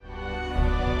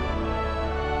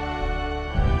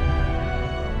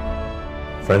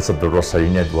friends of the Rosary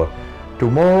Network.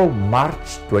 Tomorrow,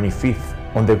 March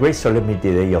 25th, on the Great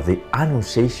Solemnity Day of the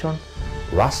Annunciation,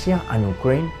 Russia and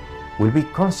Ukraine will be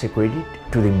consecrated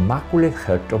to the Immaculate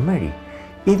Heart of Mary.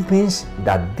 It means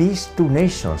that these two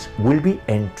nations will be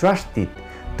entrusted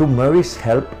to Mary's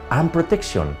help and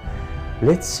protection.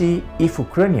 Let's see if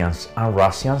Ukrainians and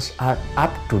Russians are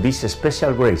up to this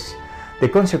special grace. The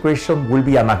consecration will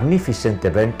be a magnificent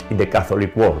event in the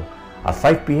Catholic world. At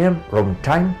 5 p.m. Rome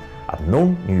time, at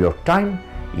noon New York time,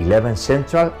 11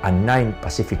 Central and 9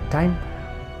 Pacific time,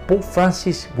 Pope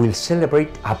Francis will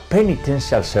celebrate a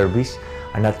penitential service,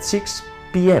 and at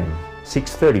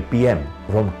 6:30 p.m.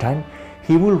 Rome time,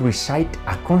 he will recite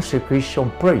a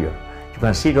consecration prayer. You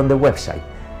can see it on the website.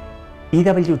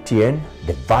 EWTN,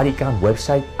 the Vatican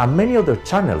website, and many other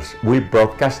channels will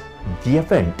broadcast the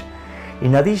event.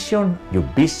 In addition, your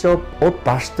bishop or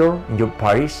pastor in your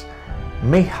parish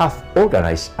may have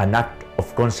organized an act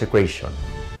of consecration.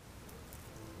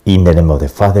 In the name of the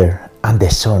Father, and the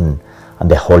Son,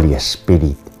 and the Holy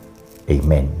Spirit.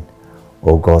 Amen.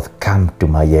 O God, come to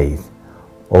my aid.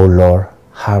 O Lord,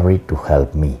 hurry to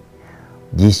help me.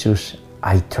 Jesus,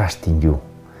 I trust in you,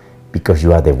 because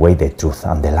you are the way, the truth,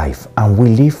 and the life, and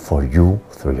we live for you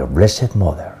through your Blessed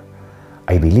Mother.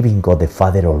 I believe in God the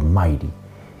Father Almighty,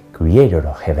 creator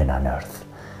of heaven and earth,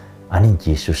 and in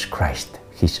Jesus Christ,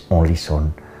 his only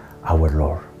Son, our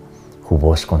Lord, who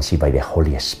was conceived by the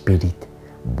Holy Spirit,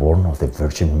 born of the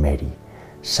Virgin Mary,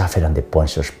 suffered under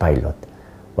Pontius Pilate,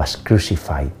 was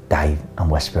crucified, died, and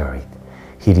was buried.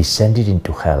 He descended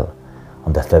into hell.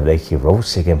 On the third day he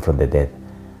rose again from the dead,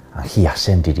 and he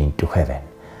ascended into heaven,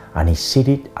 and is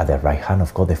seated at the right hand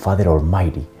of God the Father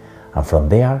Almighty, and from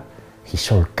there he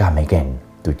shall come again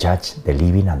to judge the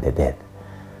living and the dead.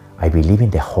 I believe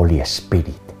in the Holy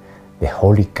Spirit, the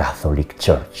Holy Catholic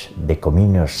Church, the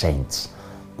communion of saints,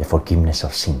 the forgiveness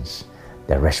of sins,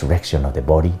 the resurrection of the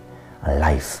body, and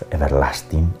life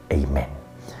everlasting. Amen.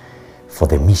 For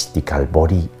the mystical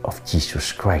body of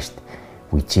Jesus Christ,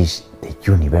 which is the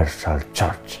universal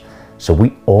Church, so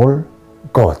we all,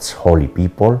 God's holy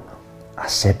people,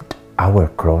 accept our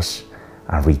cross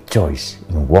and rejoice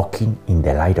in walking in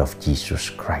the light of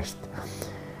Jesus Christ.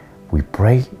 We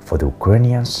pray for the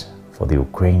Ukrainians, for the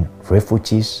Ukraine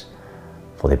refugees,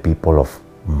 for the people of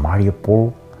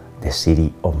Mariupol, the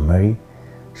city of Mary,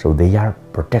 so they are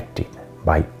protected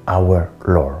by our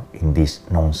Lord in this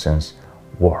nonsense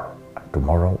war. And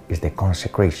tomorrow is the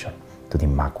consecration to the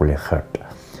Immaculate Heart.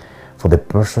 For the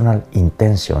personal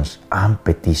intentions and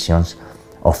petitions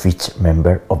of each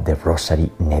member of the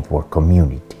Rosary Network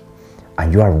community.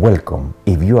 And you are welcome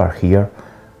if you are here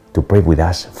to pray with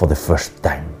us for the first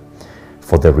time,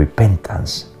 for the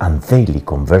repentance and daily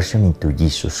conversion into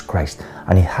Jesus Christ,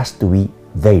 and it has to be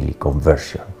daily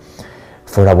conversion.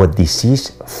 For our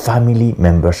deceased family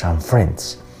members and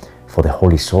friends, for the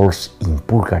holy souls in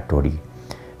purgatory,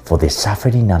 for the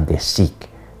suffering and the sick,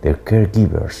 their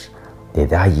caregivers, the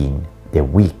dying, the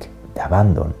weak, the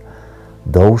abandoned,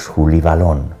 those who live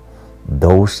alone,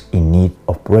 those in need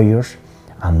of prayers,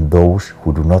 and those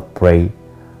who do not pray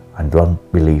and don't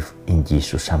believe in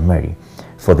Jesus and Mary,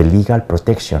 for the legal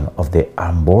protection of the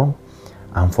unborn,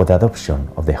 and for the adoption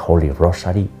of the Holy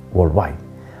Rosary worldwide.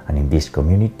 And in this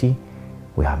community,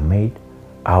 we have made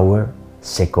our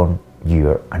second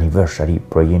year anniversary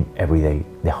praying every day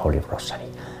the Holy Rosary.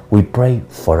 We pray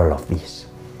for all of this.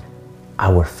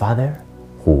 Our Father,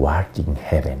 who art in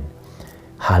heaven,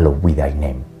 hallowed be thy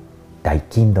name. Thy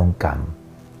kingdom come,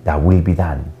 thy will be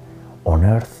done, on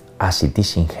earth as it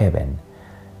is in heaven.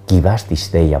 Give us this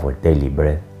day our daily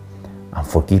bread, and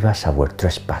forgive us our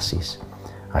trespasses,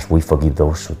 as we forgive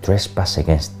those who trespass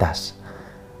against us.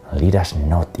 And lead us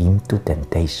not into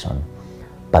temptation,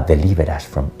 but deliver us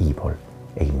from evil.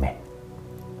 Amen.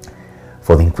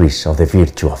 For the increase of the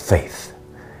virtue of faith.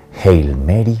 Hail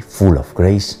Mary, full of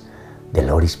grace, the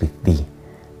Lord is with thee.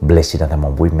 Blessed art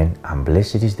among women, and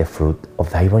blessed is the fruit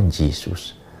of thy womb,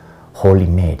 Jesus. Holy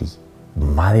Mary,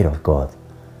 Mother of God,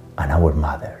 and our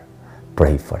Mother,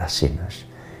 pray for us sinners,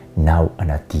 now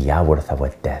and at the hour of our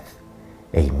death.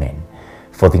 Amen.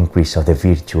 For the increase of the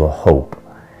virtue of hope.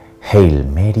 Hail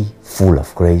Mary, full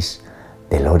of grace,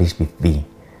 the Lord is with thee.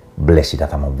 Blessed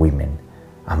art among women,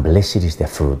 and blessed is the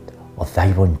fruit of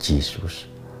thy womb, Jesus.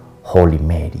 Holy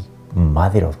Mary,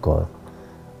 Mother of God,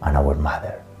 and our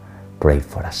Mother, pray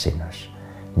for us sinners,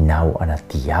 now and at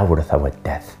the hour of our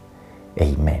death.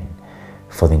 Amen.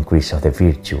 For the increase of the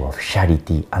virtue of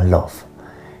charity and love.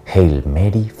 Hail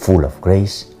Mary, full of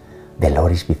grace, the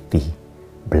Lord is with thee.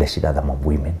 Blessed art among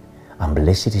women, and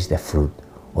blessed is the fruit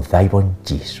of thy womb,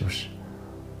 Jesus.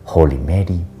 Holy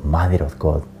Mary, Mother of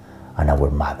God, and our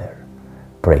Mother,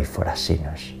 pray for us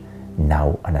sinners,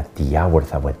 now and at the hour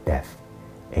of our death.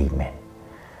 Amen.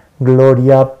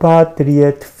 Gloria Patri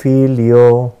et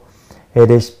Filio et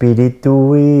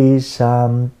Spiritui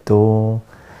Sancto,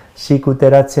 sic ut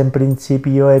erat in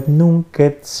principio et nunc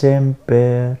et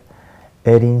semper,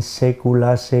 et in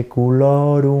saecula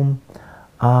saeculorum.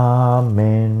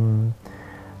 Amen.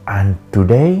 And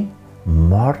today,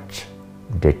 March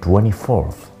the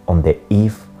 24th, on the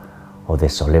eve of the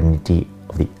solemnity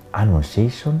of the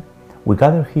Annunciation, we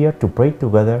gather here to pray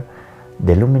together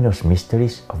the luminous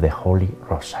mysteries of the Holy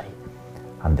Rosary.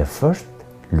 And the first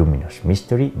luminous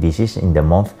mystery, this is in the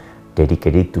month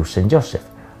dedicated to Saint Joseph.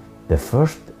 The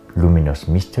first luminous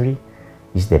mystery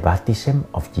is the baptism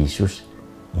of Jesus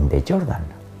in the Jordan.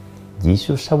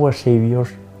 Jesus, our Savior,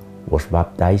 was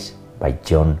baptized by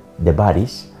John the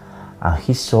Baptist, and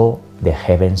he saw the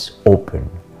heavens open.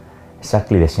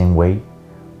 Exactly the same way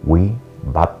we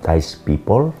baptize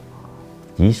people,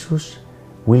 Jesus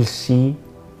will see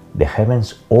the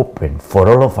heavens open for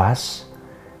all of us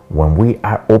when we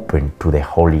are open to the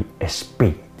Holy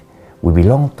Spirit. We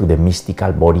belong to the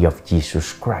mystical body of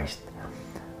Jesus Christ,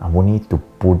 and we need to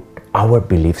put our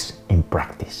beliefs in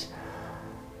practice.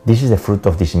 This is the fruit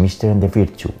of this mystery and the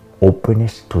virtue,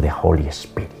 openness to the Holy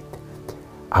Spirit.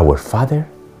 Our Father,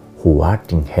 who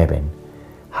art in heaven,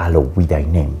 hallowed be thy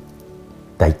name.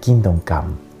 Thy kingdom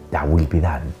come, thy will be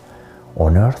done,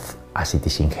 on earth as it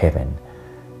is in heaven.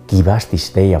 Give us this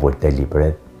day our daily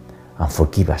bread, and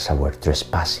forgive us our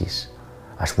trespasses,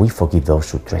 as we forgive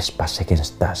those who trespass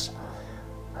against us.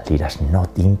 And lead us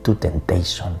not into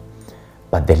temptation,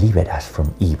 but deliver us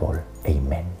from evil.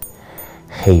 Amen.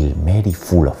 Hail Mary,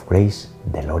 full of grace,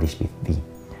 the Lord is with thee.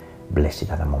 Blessed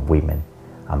art thou among women,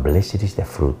 and blessed is the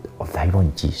fruit of thy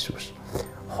womb, Jesus.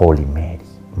 Holy Mary,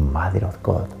 Mother of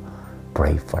God,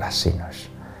 pray for us sinners,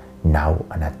 now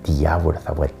and at the hour of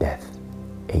our death.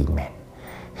 Amen.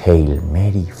 Hail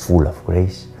Mary, full of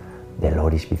grace, the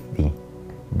Lord is with thee.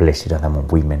 Blessed art thou among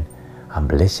women, and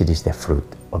blessed is the fruit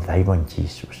of thy womb,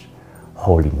 Jesus.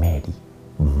 Holy Mary,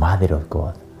 Mother of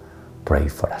God, pray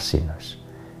for us sinners,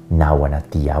 now and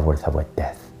at the hour of our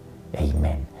death.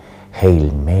 Amen.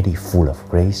 Hail Mary, full of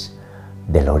grace,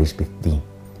 the Lord is with thee.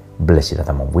 Blessed art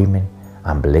thou among women,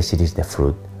 and blessed is the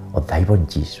fruit of thy womb,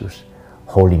 Jesus.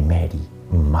 Holy Mary,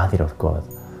 Mother of God,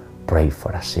 pray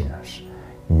for us sinners,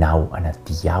 now and at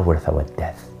the hour of our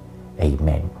death.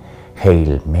 Amen.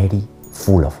 Hail Mary,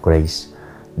 full of grace,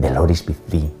 the Lord is with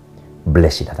thee.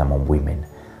 Blessed art thou among women,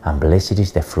 and blessed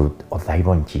is the fruit of thy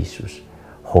womb, Jesus.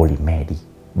 Holy Mary,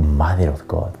 Mother of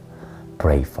God,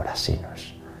 pray for us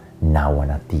sinners, now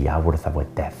and at the hour of our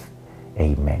death.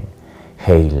 Amen.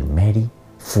 Hail Mary,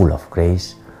 full of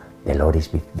grace, the Lord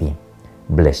is with thee.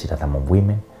 Blessed art thou among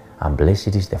women, and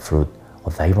blessed is the fruit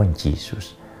of thy womb,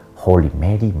 Jesus. Holy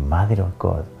Mary, Mother of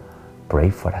God, pray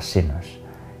for us sinners,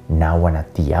 now and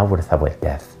at the hour of our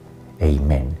death.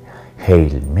 Amen.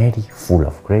 Hail Mary, full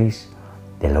of grace,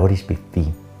 the Lord is with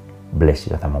thee.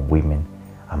 Blessed art thou among women,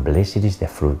 and blessed is the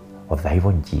fruit of thy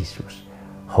womb, Jesus.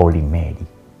 Holy Mary,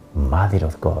 Mother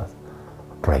of God,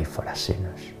 pray for us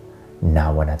sinners,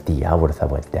 now and at the hour of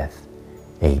our death.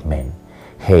 Amen.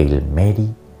 Hail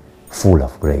Mary, full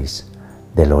of grace,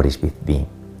 the Lord is with thee.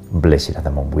 Blessed art thou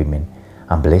among women,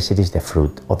 and blessed is the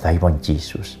fruit of thy womb,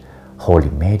 Jesus. Holy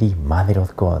Mary, Mother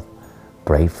of God,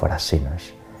 pray for us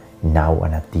sinners, now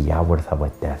and at the hour of our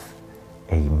death.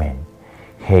 Amen.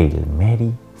 Hail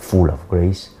Mary, full of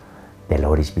grace, the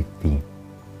Lord is with thee.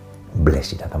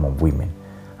 Blessed art thou among women,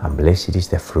 and blessed is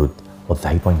the fruit of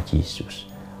thy womb, Jesus.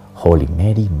 Holy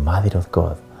Mary, Mother of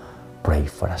God, pray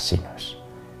for us sinners,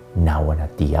 now and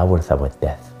at the hour of our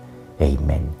death.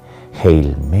 Amen.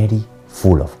 Hail Mary,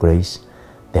 full of grace,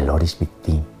 the Lord is with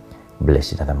thee.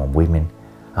 Blessed art thou among women,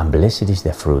 and blessed is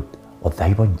the fruit of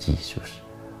thy womb, Jesus.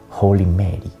 Holy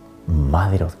Mary,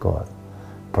 Mother of God,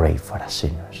 pray for us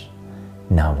sinners,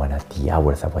 now and at the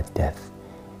hour of our death.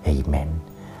 Amen.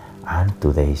 And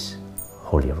today's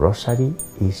Holy Rosary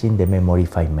is in the memory,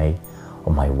 if I may,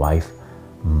 of my wife,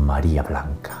 Maria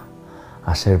Blanca,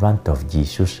 a servant of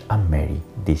Jesus and Mary.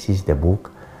 This is the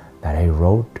book that I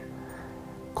wrote,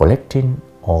 collecting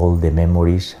all the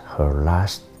memories her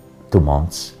last 2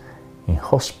 months in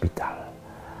hospital.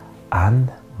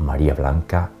 And Maria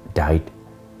Blanca died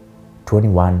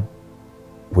 21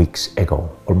 weeks ago,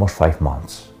 almost 5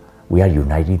 months. We are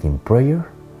united in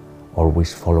prayer,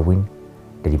 always following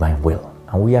the divine will.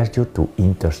 And we ask you to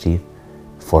intercede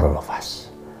for all of us.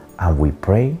 And we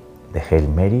pray the Hail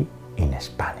Mary in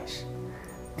Spanish.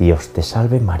 Dios te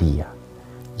salve María,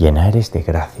 llena eres de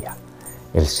gracia,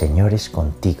 el Señor es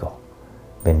contigo,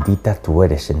 bendita tú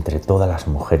eres entre todas las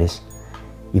mujeres,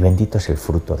 y bendito es el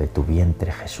fruto de tu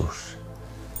vientre, Jesús.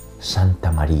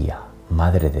 Santa María,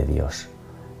 Madre de Dios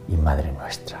y Madre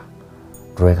nuestra,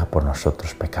 ruega por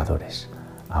nosotros pecadores,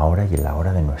 ahora y en la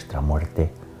hora de nuestra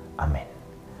muerte. Amén.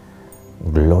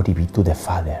 Glory be to the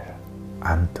Father,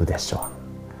 and to the Son,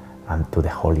 and to the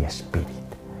Holy Spirit,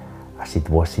 as it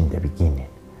was in the beginning,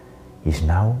 is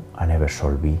now, and ever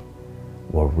shall be,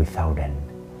 world without end.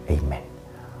 Amen.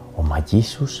 O my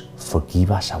Jesus,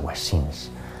 forgive us our sins,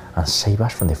 and save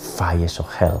us from the fires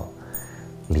of hell.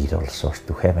 Lead all souls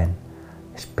to heaven,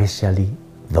 especially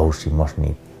those in most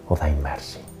need of thy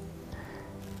mercy.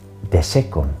 The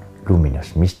second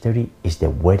luminous mystery is the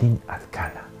wedding at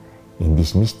Cana. In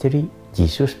this mystery,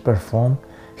 Jesus performed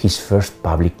his first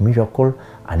public miracle,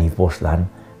 and it was done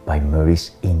by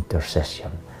Mary's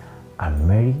intercession. And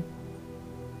Mary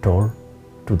told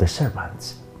to the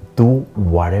servants, do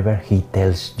whatever he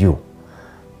tells you.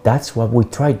 That's what we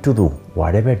try to do,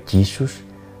 whatever Jesus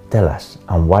tells us.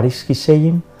 And what is he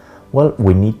saying? Well,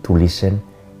 we need to listen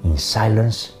in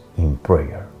silence in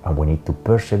prayer, and we need to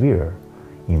persevere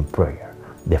in prayer.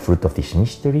 The fruit of this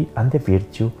mystery and the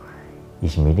virtue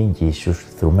is meeting Jesus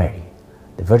through Mary.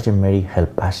 The Virgin Mary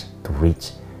helped us to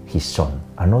reach his Son.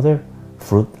 Another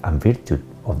fruit and virtue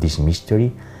of this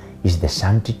mystery is the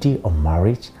sanctity of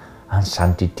marriage and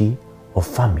sanctity of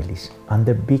families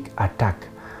under big attack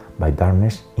by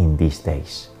darkness in these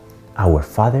days. Our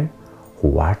Father,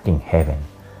 who art in heaven,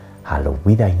 hallowed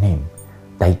be thy name.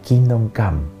 Thy kingdom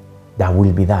come, thy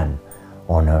will be done,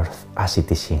 on earth as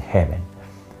it is in heaven.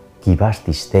 Give us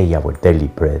this day our daily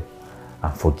bread,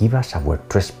 and forgive us our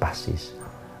trespasses,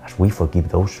 as we forgive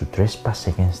those who trespass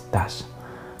against us.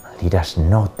 And lead us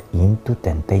not into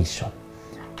temptation,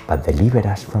 but deliver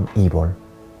us from evil.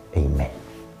 Amen.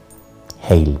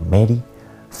 Hail Mary,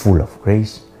 full of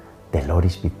grace, the Lord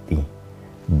is with thee.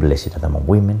 Blessed art thou among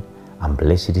women, and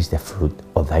blessed is the fruit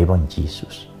of thy womb,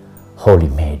 Jesus. Holy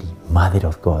Mary, Mother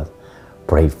of God,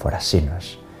 pray for us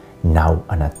sinners, now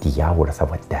and at the hour of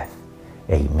our death.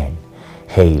 Amen.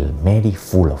 Hail Mary,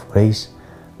 full of grace,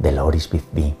 the Lord is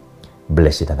with thee.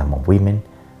 Blessed art thou among women,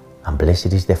 and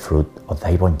blessed is the fruit of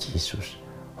thy womb, Jesus.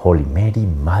 Holy Mary,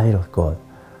 Mother of God,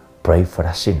 pray for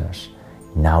us sinners,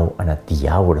 now and at the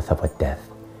hour of our death.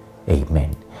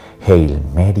 Amen. Hail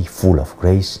Mary, full of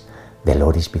grace, the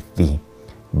Lord is with thee.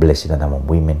 Blessed art thou among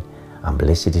women, and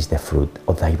blessed is the fruit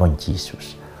of thy womb,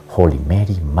 Jesus. Holy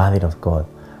Mary, Mother of God,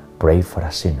 pray for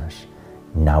us sinners,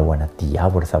 now and at the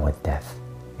hour of our death.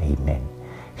 Amen.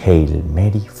 Hail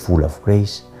Mary, full of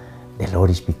grace, the Lord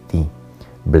is with thee.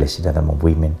 Blessed art thou among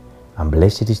women, and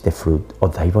blessed is the fruit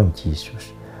of thy womb,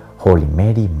 Jesus. Holy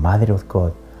Mary, Mother of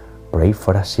God, pray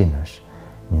for us sinners,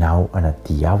 now and at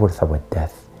the hour of our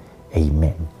death.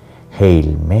 Amen.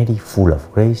 Hail Mary, full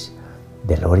of grace,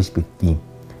 the Lord is with thee.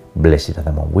 Blessed art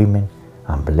thou among women,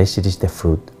 and blessed is the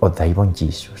fruit of thy womb,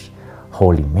 Jesus.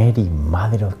 Holy Mary,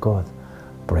 Mother of God,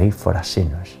 pray for us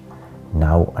sinners,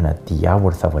 now and at the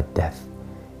hour of our death.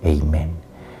 Amen.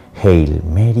 Hail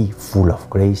Mary, full of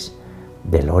grace,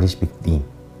 the Lord is with thee.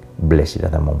 Blessed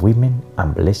art thou among women,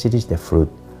 and blessed is the fruit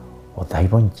of thy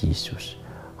womb, Jesus.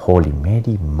 Holy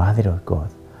Mary, Mother of God,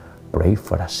 pray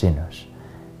for us sinners,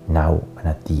 now and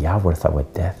at the hour of our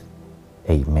death.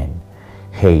 Amen.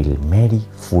 Hail Mary,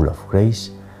 full of grace,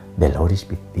 the Lord is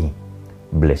with thee.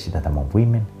 Blessed art thou among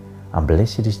women, and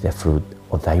blessed is the fruit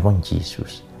of thy womb,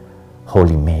 Jesus.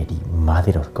 Holy Mary,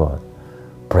 Mother of God,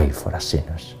 pray for us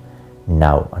sinners,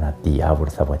 now and at the hour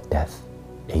of our death.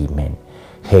 Amen.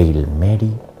 Hail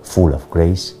Mary, full of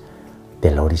grace,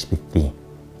 the Lord is with thee.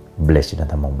 Blessed art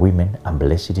thou among women, and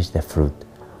blessed is the fruit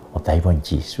of thy womb,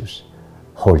 Jesus.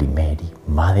 Holy Mary,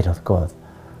 Mother of God,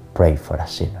 pray for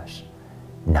us sinners,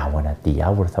 now and at the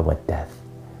hour of our death.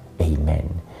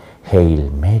 Amen. Hail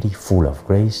Mary, full of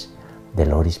grace, the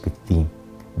Lord is with thee.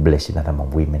 Blessed art thou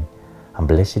among women, and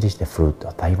blessed is the fruit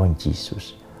of thy womb,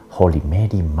 Jesus. Holy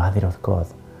Mary, Mother of God,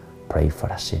 pray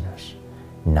for us sinners,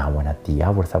 now and at the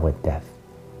hour of our death.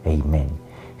 Amen.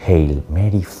 Hail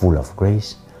Mary, full of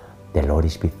grace, the Lord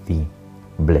is with thee.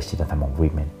 Blessed art thou among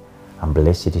women, and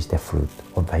blessed is the fruit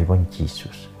of thy womb,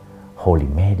 Jesus. Holy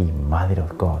Mary, Mother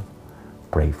of God,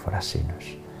 pray for us sinners,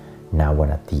 now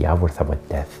and at the hour of our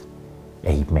death.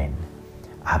 Amen.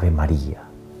 Ave Maria,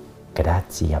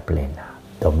 gratia plena,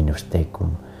 Dominus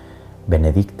tecum,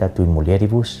 benedicta tui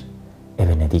mulieribus, e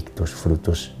benedictus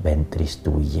fructus ventris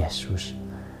tui, Iesus.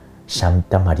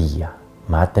 Santa Maria,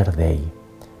 Mater Dei,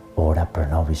 ora pro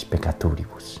nobis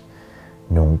peccatoribus,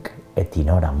 nunc et in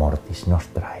hora mortis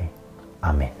nostrae.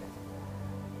 Amen.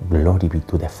 Glory be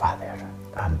to the Father,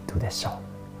 and to the Son,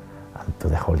 and to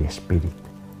the Holy Spirit,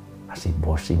 as it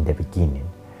was in the beginning,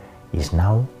 is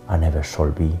now, and ever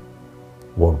shall be,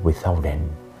 world without end.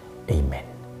 Amen.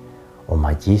 O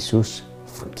my Jesus,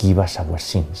 forgive us our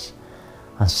sins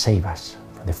and save us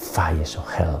from the fires of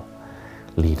hell.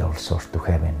 Lead all souls to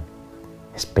heaven,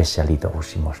 especially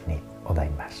those in most need of thy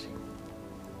mercy.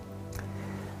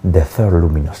 The third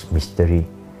luminous mystery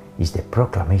is the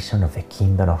proclamation of the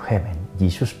kingdom of heaven.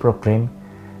 Jesus proclaimed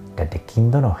that the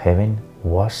kingdom of heaven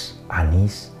was and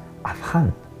is at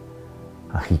hand,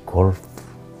 and he called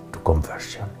to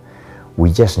conversion.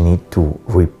 We just need to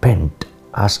repent,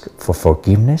 ask for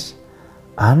forgiveness,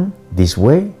 and this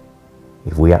way,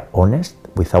 if we are honest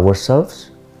with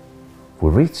ourselves, we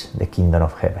reach the kingdom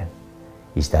of heaven.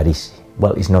 Is that easy?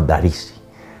 Well, it's not that easy,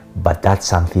 but that's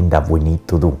something that we need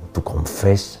to do, to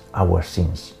confess our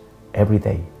sins every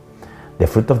day. The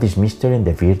fruit of this mystery and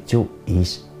the virtue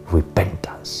is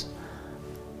repentance.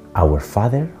 Our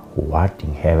Father, who art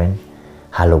in heaven,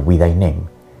 hallowed be thy name.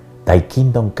 Thy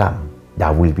kingdom come,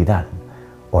 thy will be done,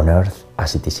 on earth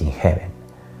as it is in heaven.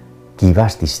 Give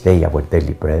us this day our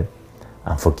daily bread,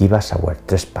 and forgive us our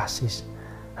trespasses,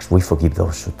 as we forgive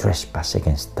those who trespass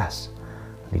against us.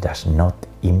 Lead us not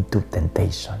into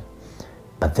temptation,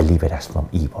 but deliver us from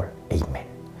evil. Amen.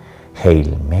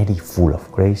 Hail Mary, full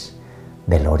of grace,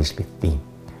 the Lord is with thee.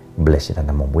 Blessed art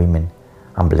thou among women,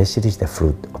 and blessed is the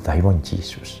fruit of thy womb,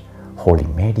 Jesus. Holy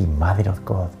Mary, Mother of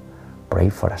God, pray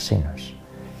for us sinners,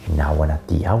 now and at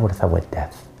the hour of our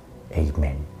death.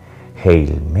 Amen.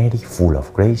 Hail Mary, full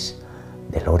of grace,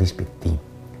 the Lord is with thee.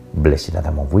 Blessed art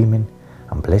thou among women,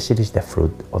 and blessed is the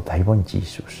fruit of thy womb,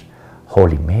 Jesus.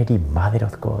 Holy Mary, Mother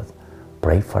of God,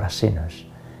 pray for us sinners,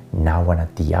 now and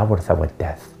at the hour of our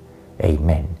death.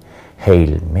 Amen.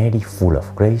 Hail Mary, full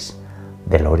of grace,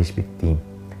 the Lord is with thee.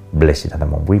 Blessed art thou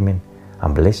among women,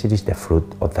 and blessed is the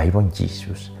fruit of thy womb,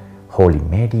 Jesus. Holy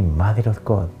Mary, Mother of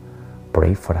God,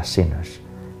 pray for us sinners,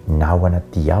 now and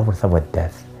at the hour of our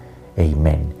death.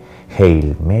 Amen.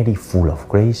 Hail Mary, full of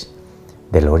grace,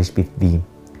 the Lord is with thee.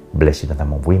 Blessed art thou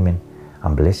among women,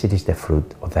 and blessed is the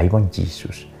fruit of thy womb,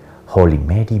 Jesus. Holy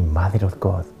Mary, Mother of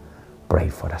God, pray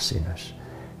for us sinners,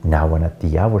 now and at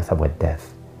the hour of our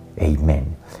death.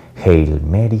 Amen. Hail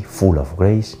Mary, full of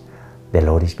grace, the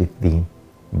Lord is with thee.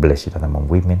 Blessed art thou among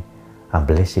women, and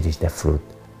blessed is the fruit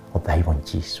of thy womb,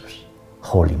 Jesus.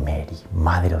 Holy Mary,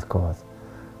 Mother of God,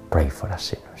 pray for us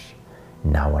sinners,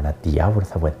 now and at the hour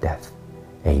of our death.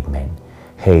 Amen.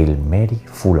 Hail Mary,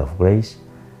 full of grace,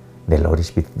 the Lord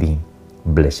is with thee.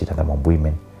 Blessed art thou among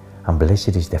women, and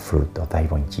blessed is the fruit of thy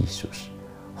womb, Jesus.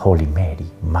 Holy Mary,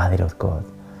 Mother of God,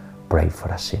 pray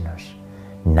for us sinners,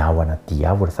 now and at the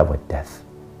hour of our death.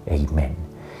 Amen.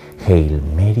 Hail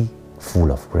Mary,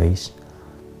 full of grace,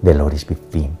 the Lord is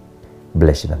with thee.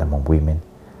 Blessed art thou among women,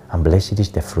 and blessed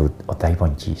is the fruit of thy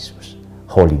womb, Jesus.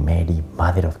 Holy Mary,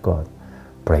 Mother of God,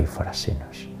 pray for us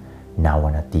sinners, now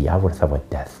and at the hour of our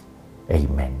death.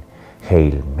 Amen.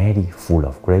 Hail Mary, full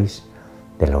of grace,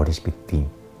 the Lord is with thee.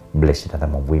 Blessed art thou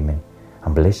among women,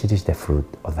 and blessed is the fruit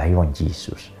of thy womb,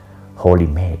 Jesus. Holy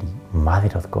Mary,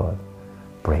 Mother of God,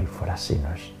 pray for us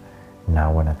sinners,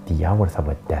 now and at the hour of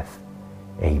our death.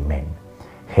 Amen.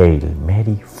 Hail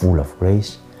Mary, full of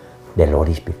grace, the Lord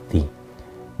is with thee.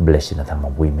 Blessed art thou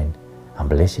among women, and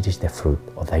blessed is the fruit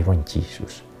of thy womb,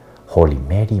 Jesus. Holy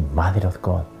Mary, Mother of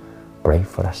God, pray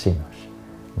for us sinners,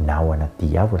 now and at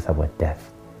the hour of our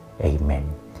death. Amen.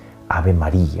 Ave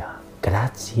Maria,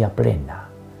 gratia plena,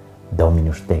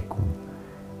 Dominus tecum,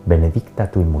 benedicta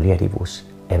tui mulieribus,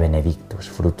 e benedictus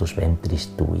fructus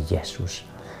ventris tui, Iesus.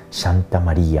 Santa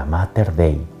Maria, Mater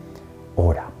Dei,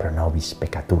 ora pro nobis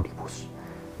peccatoribus,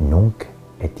 nunc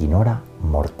et in hora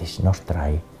mortis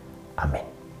nostrae. Amen.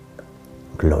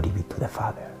 Glory be to the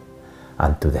Father,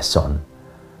 and to the Son,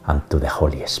 and to the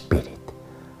Holy Spirit,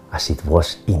 as it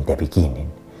was in the beginning,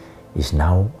 is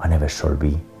now, and ever shall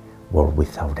be, world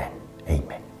without end.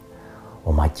 Amen.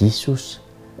 O my Jesus,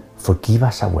 forgive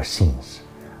us our sins,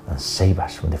 and save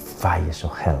us from the fires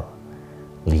of hell.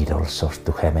 Lead all souls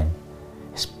to heaven,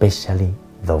 especially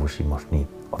those in most need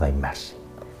of thy mercy.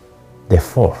 The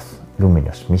fourth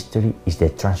luminous mystery is the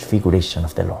transfiguration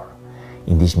of the Lord.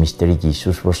 In this mystery,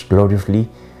 Jesus was gloriously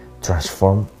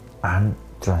transformed and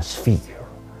transfigured.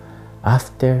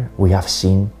 After we have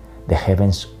seen the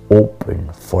heavens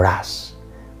open for us,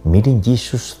 meeting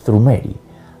Jesus through Mary,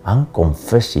 and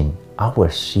confessing our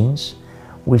sins,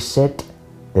 we set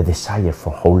the desire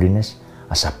for holiness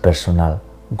as a personal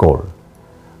goal.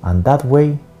 And that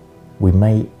way, we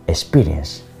may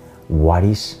experience what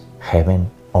is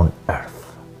heaven on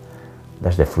earth.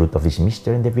 That's the fruit of this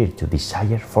mystery and the virtue,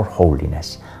 desire for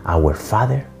holiness. Our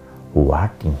Father, who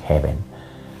art in heaven,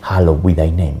 hallowed be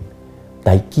thy name.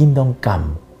 Thy kingdom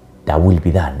come, thy will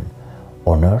be done,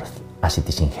 on earth as it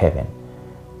is in heaven.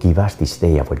 Give us this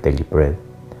day our daily bread,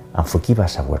 and forgive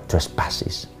us our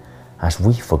trespasses, as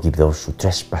we forgive those who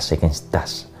trespass against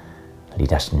us.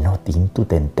 Lead us not into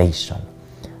temptation,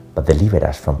 but deliver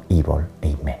us from evil.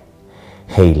 Amen.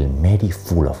 Hail Mary,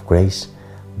 full of grace,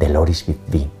 the Lord is with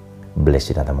thee.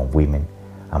 Blessed art thou among women,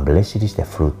 and blessed is the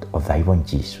fruit of thy womb,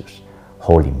 Jesus.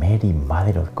 Holy Mary,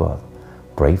 Mother of God,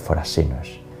 pray for us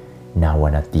sinners, now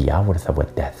and at the hour of our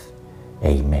death.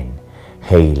 Amen.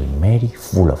 Hail Mary,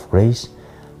 full of grace,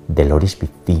 the Lord is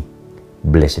with thee.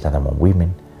 Blessed art thou among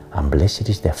women, and blessed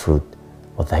is the fruit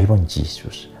of thy womb,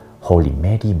 Jesus. Holy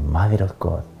Mary, Mother of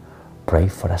God, pray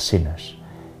for us sinners,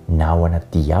 now and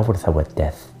at the hour of our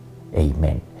death.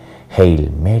 Amen. Hail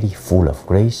Mary, full of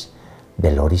grace,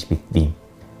 the Lord is with thee.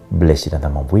 Blessed art thou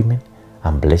among women,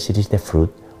 and blessed is the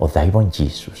fruit of thy womb,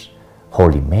 Jesus.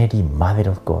 Holy Mary, Mother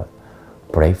of God,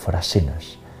 pray for us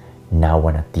sinners, now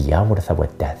and at the hour of our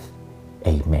death.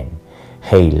 Amen.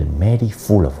 Hail Mary,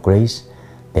 full of grace,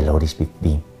 the Lord is with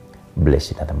thee.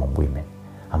 Blessed art thou among women,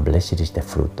 and blessed is the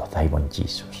fruit of thy womb,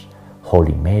 Jesus.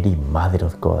 Holy Mary, Mother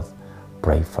of God,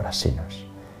 pray for us sinners,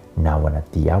 now and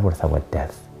at the hour of our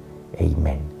death.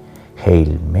 Amen.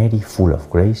 Hail Mary, full of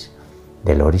grace,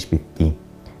 the Lord is with thee.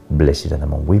 Blessed art thou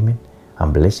among women,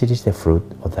 and blessed is the fruit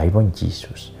of thy womb,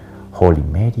 Jesus. Holy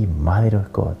Mary, Mother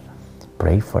of God,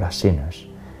 pray for us sinners,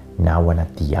 now and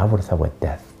at the hour of our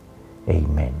death.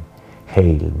 Amen.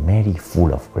 Hail Mary,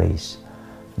 full of grace,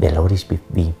 the Lord is with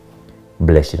thee.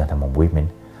 Blessed art thou among women,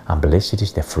 and blessed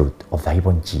is the fruit of thy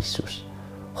womb, Jesus.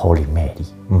 Holy Mary,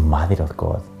 Mother of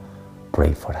God,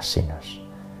 pray for us sinners,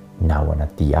 now and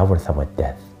at the hour of our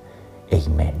death.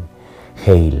 Amen.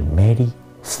 Hail Mary,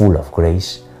 full of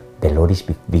grace, the Lord is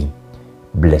with thee.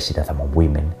 Blessed art thou among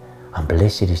women, and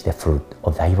blessed is the fruit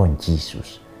of thy womb,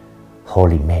 Jesus.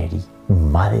 Holy Mary,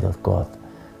 Mother of God,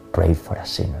 pray for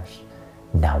us sinners,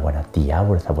 now and at the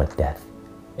hour of our death.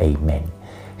 Amen.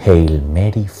 Hail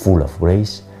Mary, full of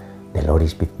grace, the Lord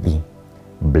is with thee.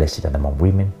 Blessed art thou among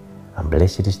women, and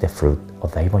blessed is the fruit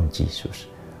of thy womb, Jesus.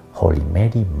 Holy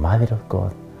Mary, Mother of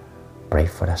God, pray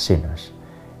for us sinners,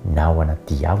 now and at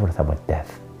the hour of our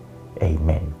death.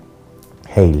 Amen.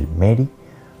 Hail Mary,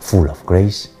 full of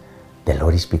grace, the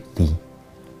Lord is with thee.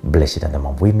 Blessed art thou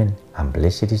among women, and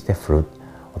blessed is the fruit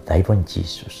of thy womb,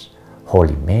 Jesus.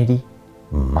 Holy Mary,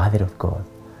 Mother of God,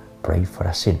 pray for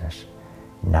us sinners,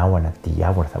 now and at the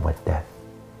hour of our death.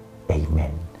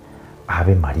 Amen.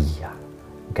 Ave Maria,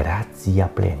 gratia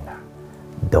plena,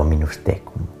 Dominus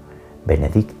tecum,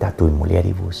 benedicta tui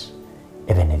mulieribus,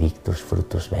 et benedictus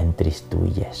fructus ventris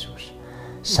tui, Iesus.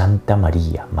 Santa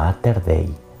Maria, Mater Dei,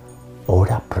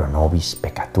 ora pro nobis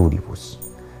peccatoribus,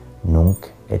 nunc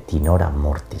et in hora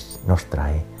mortis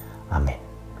nostrae. Amen.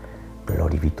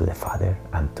 Glory be to the Father,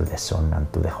 and to the Son,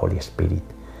 and to the Holy Spirit,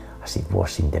 as it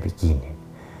was in the beginning,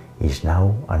 is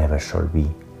now, and ever shall be,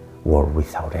 world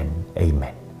without end.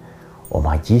 Amen. O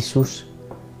my Jesus,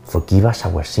 forgive us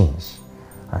our sins,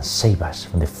 and save us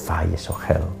from the fires of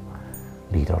hell.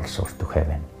 Lead all souls to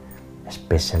heaven,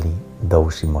 especially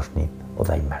those in most need of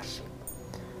thy mercy.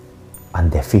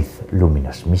 And the fifth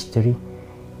luminous mystery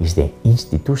is the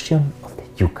institution of the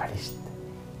Eucharist.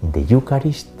 In the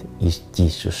Eucharist is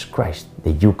Jesus Christ.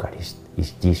 The Eucharist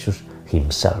is Jesus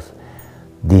himself.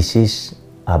 This is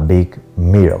a big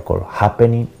miracle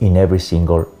happening in every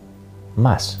single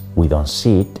Mass. We don't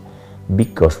see it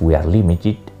because we are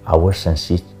limited, our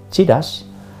senses cheat us,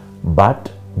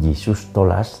 but Jesus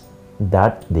told us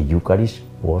that the Eucharist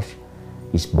was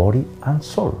his body and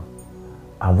soul,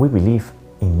 and we believe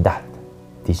in that.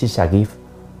 This is a gift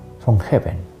from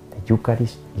heaven. The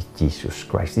Eucharist is Jesus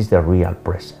Christ. This is the real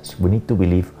presence. We need to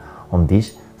believe on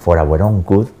this for our own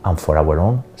good and for our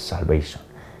own salvation.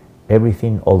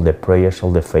 Everything, all the prayers,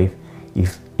 all the faith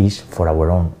is for our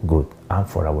own good and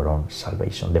for our own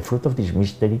salvation. The fruit of this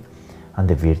mystery and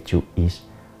the virtue is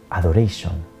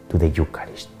adoration to the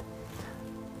Eucharist.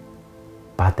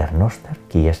 Pater noster,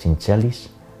 qui es in celis,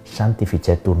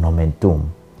 sanctificetur nomen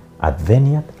tuum,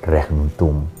 adveniat regnum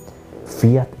tuum,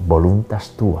 fiat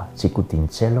voluntas tua, sicut in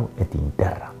cielo et in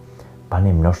terra.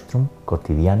 Panem nostrum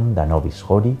quotidianum da nobis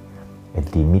hodie,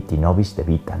 et dimitti nobis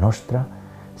debita nostra,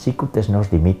 sicut es nos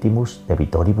dimittimus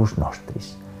debitoribus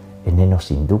nostris, et ne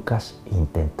nos inducas in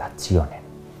tentationem,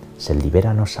 sed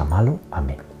libera nos a malo.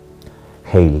 Amen.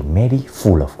 Hail Mary,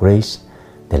 full of grace,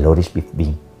 the Lord is with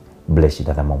thee. Blessed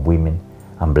art thou among women,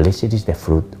 and blessed is the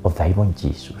fruit of thy womb,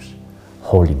 Jesus.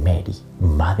 Holy Mary,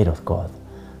 Mother of God,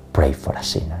 pray for us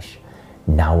sinners,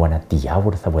 now and at the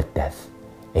hour of our death.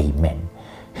 Amen.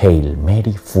 Hail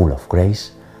Mary, full of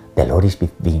grace, the Lord is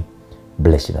with thee.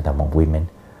 Blessed art thou among women,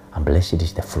 and blessed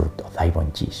is the fruit of thy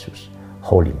womb, Jesus.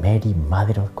 Holy Mary,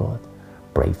 Mother of God,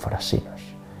 pray for us sinners,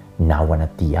 now and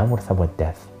at the hour of our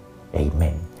death.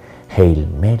 Amen. Hail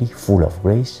Mary, full of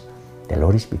grace, the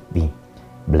Lord is with thee.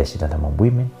 Blessed art among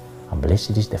women, and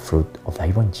blessed is the fruit of thy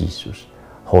womb, Jesus.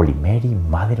 Holy Mary,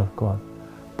 Mother of God,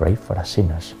 pray for us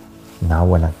sinners,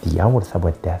 now and at the hour of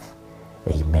our death.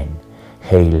 Amen.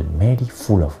 Hail Mary,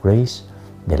 full of grace,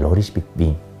 the Lord is with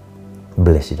thee.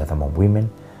 Blessed art among women,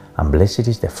 and blessed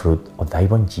is the fruit of thy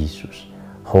womb, Jesus.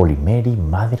 Holy Mary,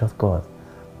 Mother of God,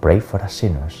 pray for us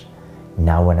sinners,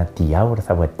 now and at the hour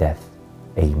of our death.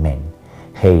 Amen.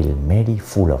 Hail Mary,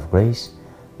 full of grace,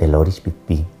 the Lord is with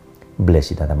thee.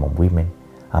 Blessed art among women,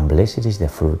 and blessed is the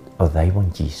fruit of thy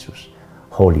womb, Jesus.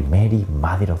 Holy Mary,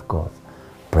 Mother of God,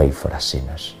 pray for us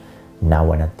sinners,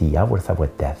 now and at the hour of our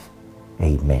death.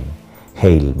 Amen.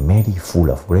 Hail Mary,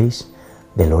 full of grace,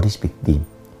 the Lord is with thee.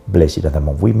 Blessed art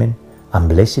among women, and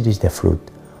blessed is the fruit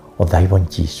of thy womb,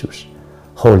 Jesus.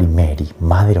 Holy Mary,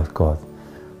 Mother of God,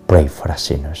 pray for us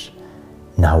sinners,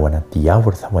 now and at the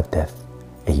hour of our death.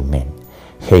 Amen.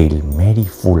 Hail Mary,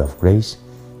 full of grace,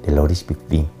 the Lord is with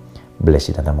thee.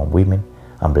 Blessed art among women,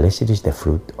 and blessed is the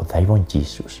fruit of thy womb,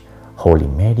 Jesus. Holy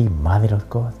Mary, Mother of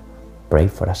God, pray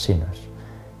for us sinners,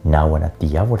 now and at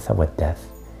the hour of our death.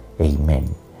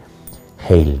 Amen.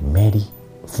 Hail Mary,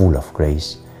 full of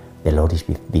grace, the Lord is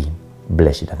with thee.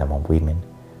 Blessed art among women,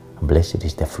 and blessed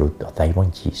is the fruit of thy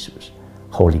womb, Jesus.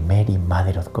 Holy Mary,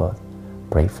 Mother of God,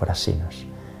 pray for us sinners,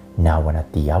 now and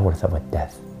at the hour of our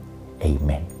death.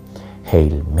 Amen.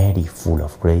 Hail Mary, full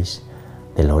of grace,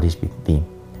 the Lord is with thee.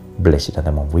 Blessed art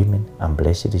among women, and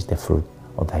blessed is the fruit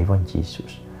of thy womb,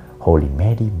 Jesus. Holy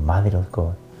Mary, Mother of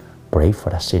God, pray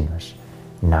for us sinners,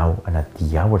 now and at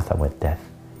the hour of our death.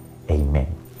 Amen.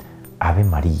 Ave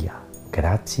Maria,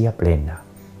 gratia plena,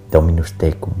 Dominus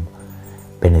tecum,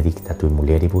 benedicta tui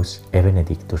mulieribus, et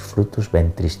benedictus fructus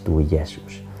ventris tui,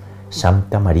 Iesus.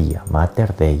 Sancta Maria,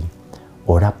 Mater Dei,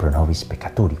 ora pro nobis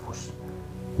peccatoribus,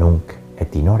 nunc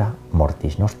et in hora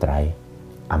mortis nostrae.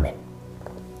 Amen.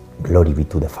 Glory be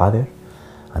to the Father,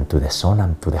 and to the Son,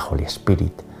 and to the Holy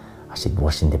Spirit, as it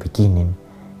was in the beginning,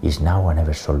 is now, and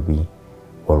ever shall be,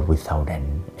 world without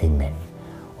end. Amen.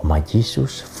 O my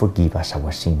Jesus, forgive us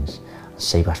our sins, and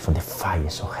save us from the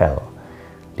fires of hell.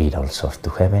 Lead all souls to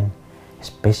heaven,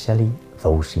 especially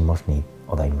those in most need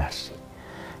of thy mercy.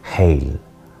 Hail,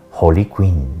 Holy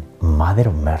Queen, Mother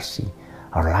of Mercy,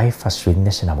 our life, our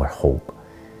sweetness, and our hope.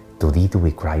 To thee do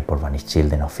we cry, poor banished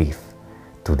children of Eve.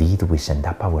 To thee do we send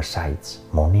up our sighs,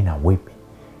 mourning and weeping,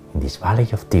 in this valley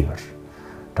of tears.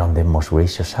 Turn them, most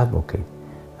gracious Advocate,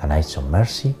 thine eyes of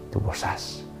mercy towards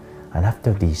us, and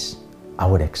after this,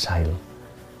 our exile,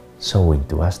 sow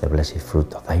into us the blessed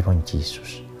fruit of thy womb,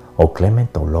 Jesus. O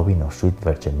clement, O loving, O sweet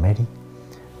Virgin Mary,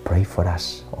 pray for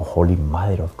us, O Holy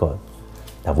Mother of God,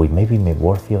 that we may be made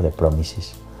worthy of the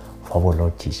promises of our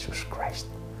Lord Jesus Christ.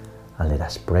 And let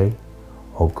us pray,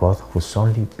 O God, whose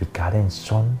only begotten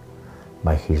Son,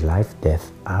 by his life,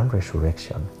 death, and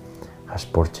resurrection, has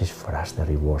purchased for us the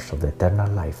rewards of the eternal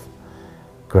life.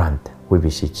 Grant, we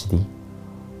beseech thee,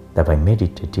 that by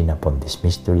meditating upon these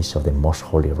mysteries of the Most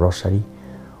Holy Rosary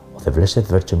of the Blessed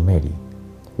Virgin Mary,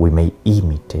 we may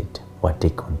imitate what they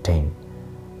contain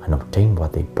and obtain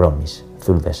what they promise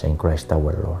through the same Christ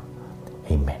our Lord.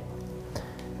 Amen.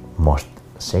 Most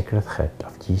Sacred Heart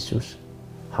of Jesus,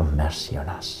 have mercy on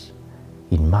us.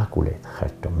 Immaculate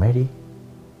Heart of Mary,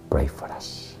 pray for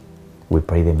us. We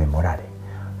pray the Memorare.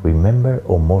 Remember,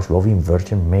 O most loving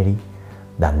Virgin Mary,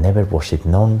 that never was it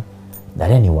known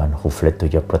that anyone who fled to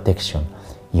your protection,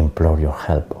 implored your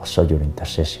help, or sought your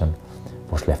intercession,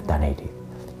 was left unaided.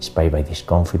 Inspired by this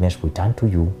confidence, we turn to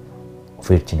you,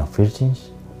 Virgin of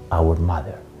Virgins, our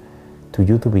Mother. To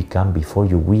you to become before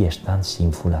you we stand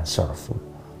sinful and sorrowful.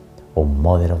 O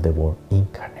Mother of the Word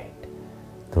incarnate,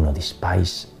 do not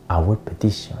despise our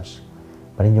petitions,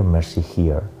 but in your mercy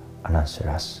hear and answer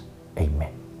us.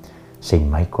 Amen. Saint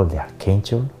Michael the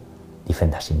Archangel,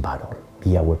 defend us in battle.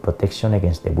 Be our protection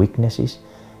against the weaknesses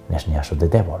and snares of the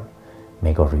devil.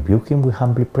 May God rebuke him, we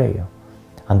humbly pray.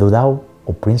 And do thou,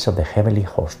 O Prince of the heavenly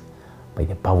host, by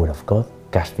the power of God,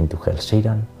 cast into hell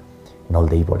Satan and all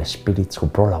the evil spirits who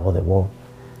prowl about the world,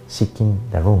 seeking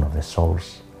the ruin of the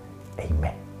souls.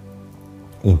 Amen.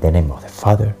 In the name of the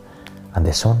Father, and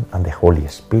the Son, and the Holy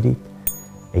Spirit.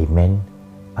 Amen.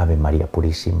 Ave Maria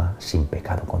Purísima, sin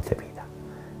pecado concebida.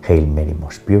 Hail Mary,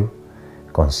 most pure,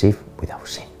 conceived without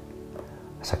sin.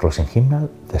 As a closing hymnal,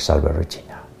 the Salve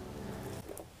Regina.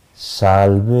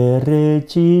 Salve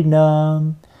Regina,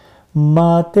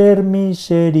 Mater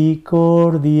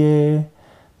misericordiae,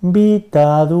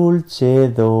 vita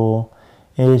dulcedo,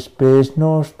 spes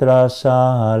nostra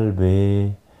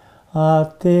salve.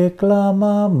 A te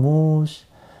clamamus,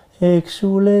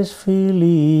 exules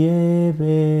filii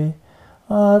Eve,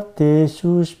 a te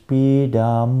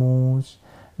suspiramus,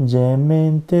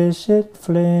 gementes et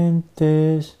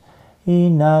flentes,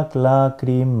 in ac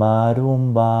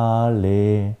lacrimarum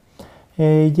vale.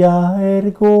 Ella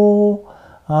ergo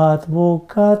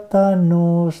advocata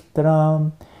nostra,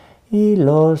 y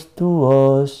los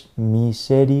tuos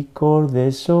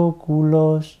misericordes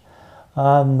oculos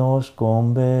ad nos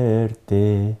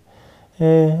converte.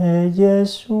 E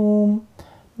Jesum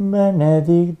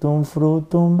benedictum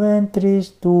fructum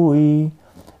ventris tui,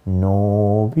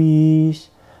 nobis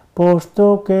post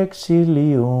hoc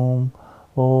exilium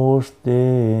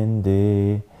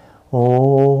ostende.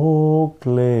 O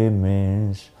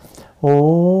clemens,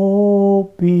 o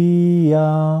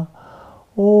pia,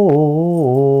 o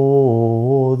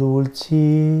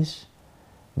dulcis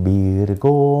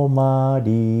Virgo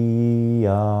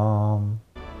Maria.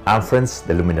 And friends,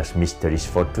 the luminous mysteries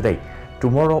for today.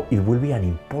 Tomorrow it will be an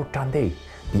important day,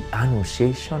 the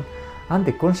Annunciation and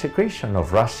the consecration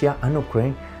of Russia and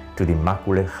Ukraine to the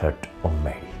Immaculate Heart of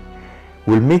Mary.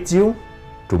 We'll meet you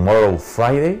tomorrow,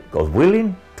 Friday, God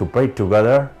willing, to pray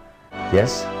together,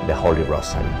 yes, the Holy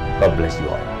Rosary. God bless you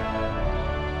all.